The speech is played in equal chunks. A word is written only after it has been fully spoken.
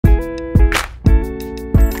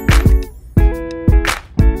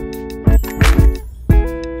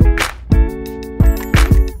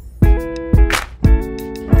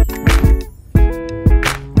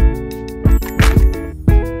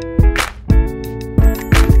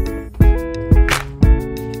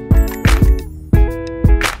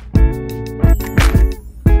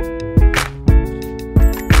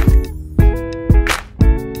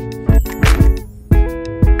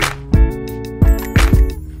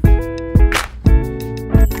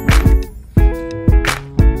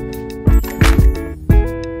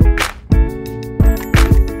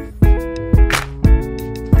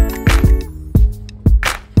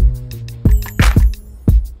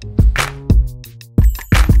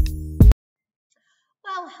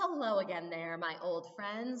Hello again there, my old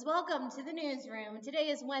friends. Welcome to the newsroom. Today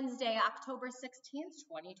is Wednesday, October 16th,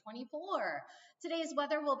 2024. Today's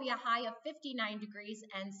weather will be a high of 59 degrees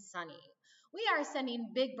and sunny. We are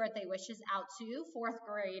sending big birthday wishes out to fourth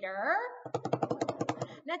grader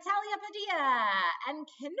Natalia Padilla and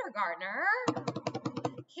kindergartner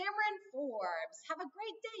Cameron Forbes. Have a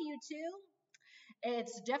great day, you two.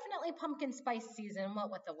 It's definitely pumpkin spice season,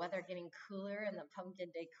 what with the weather getting cooler and the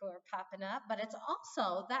pumpkin decor popping up, but it's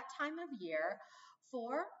also that time of year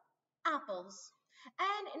for apples.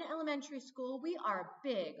 And in elementary school, we are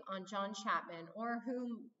big on John Chapman, or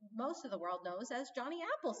whom most of the world knows as Johnny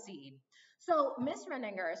Appleseed. So Miss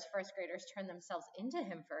Renninger's first graders turned themselves into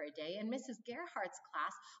him for a day, and Mrs. Gerhardt's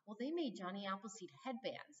class, well, they made Johnny Appleseed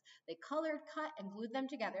headbands. They colored, cut, and glued them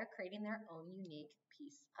together, creating their own unique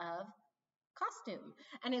piece of costume.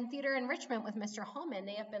 And in theater enrichment with Mr. Holman,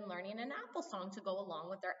 they have been learning an Apple song to go along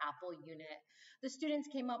with their Apple unit. The students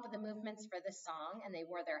came up with the movements for this song, and they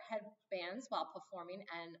wore their headbands while performing,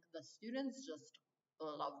 and the students just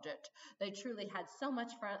loved it. They truly had so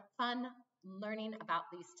much fun learning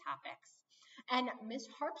about these topics. And Miss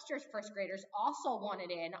Harpster's first graders also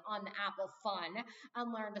wanted in on the Apple fun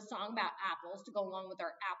and learned a song about apples to go along with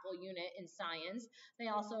our Apple unit in science.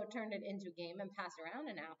 They also turned it into a game and passed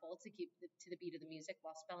around an apple to keep to the beat of the music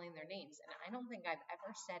while spelling their names. And I don't think I've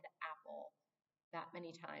ever said apple that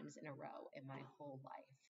many times in a row in my whole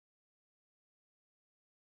life.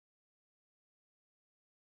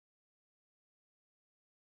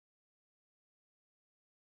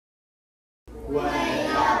 Way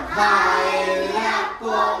up high in an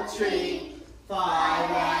apple tree, 5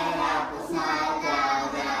 red apples smiled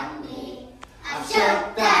down at me. I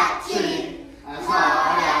shook that tree as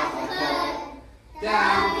hard as I could.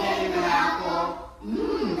 Down came an apple,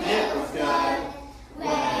 it was good.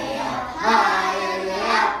 Way up high in an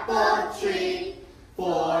apple tree, 4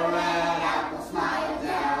 red apples smiled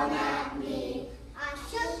down at me. I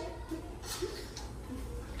shook.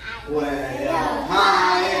 Way up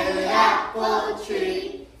high in an apple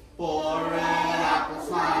tree, 4 red apples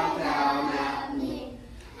smiled down at me.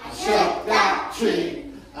 I shook that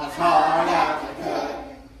tree as hard as I could.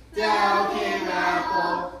 Down came an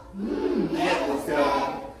apple, it was good.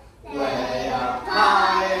 Way up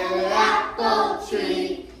high in an apple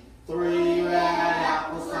tree, 3 red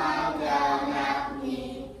apples smiled down at me.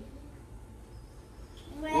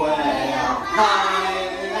 Way up high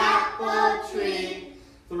in an apple tree,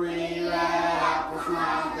 3 red apples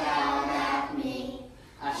smiled down at me.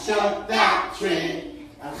 I shook that tree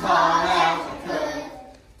as hard as I could.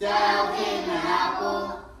 Down came an apple,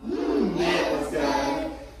 it was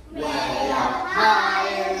good. Way up high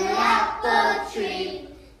in an apple tree,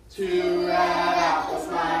 2 red apples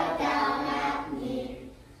smiled down at me.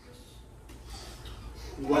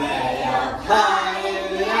 Way up high in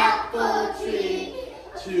an apple tree,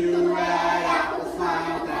 2 red apples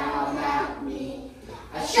smiled down at me.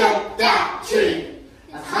 I shook that tree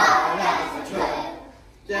as hard as I could.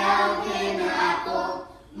 Down came an apple,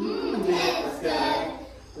 it was good.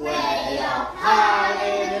 Way up high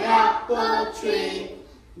in an apple tree,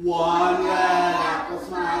 1 red apple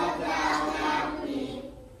smiled down at me.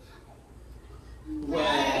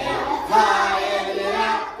 Way up high in an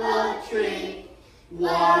apple tree,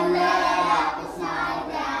 1 red apple smiled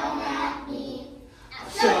down at me. I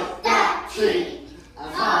shook that tree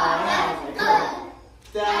as hard as I could.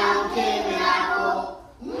 Down came an apple,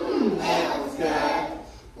 it was good.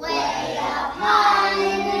 Way up high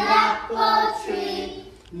in an apple tree,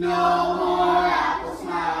 no more apples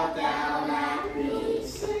smiled down at me.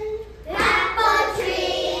 Apple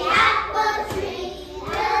tree,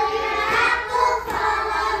 will your apple fall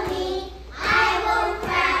on me? I won't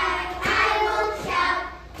cry, I won't shout,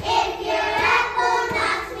 if your apple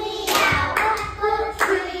knocks me out. Apple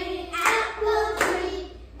tree, will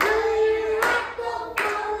your apple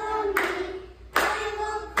fall on me? I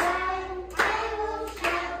won't cry, I won't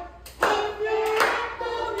shout, if your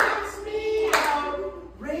apple knocks me out.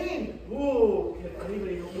 Rain. Ooh, can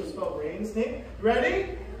anybody help me spell rain's name?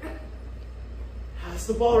 Ready? Pass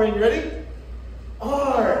the ball, Rain. You ready?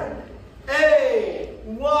 R-A-Y-N-E.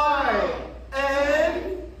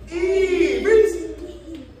 Breeze.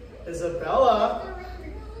 Isabella.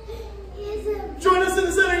 Join us in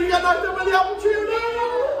the center. You got knocked out by the apple tree.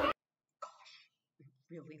 No!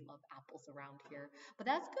 We really love apples around here, but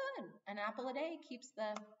that's good. An apple a day keeps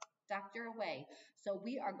the doctor away. So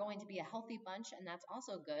we are going to be a healthy bunch, and that's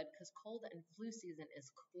also good because cold and flu season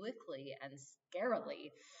is quickly and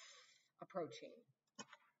scarily approaching.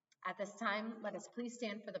 At this time, let us please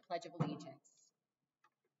stand for the Pledge of Allegiance.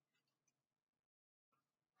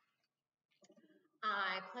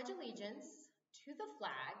 I pledge allegiance to the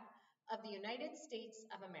flag of the United States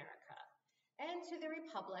of America and to the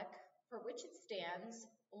republic for which it stands,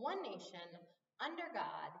 one nation, under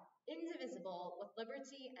God, indivisible, with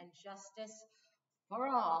liberty and justice for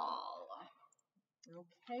all.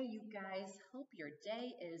 Okay, you guys, hope your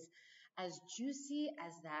day is as juicy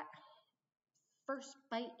as that first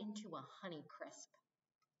bite into a Honey Crisp.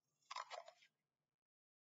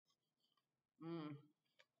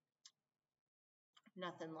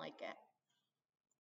 Nothing like it.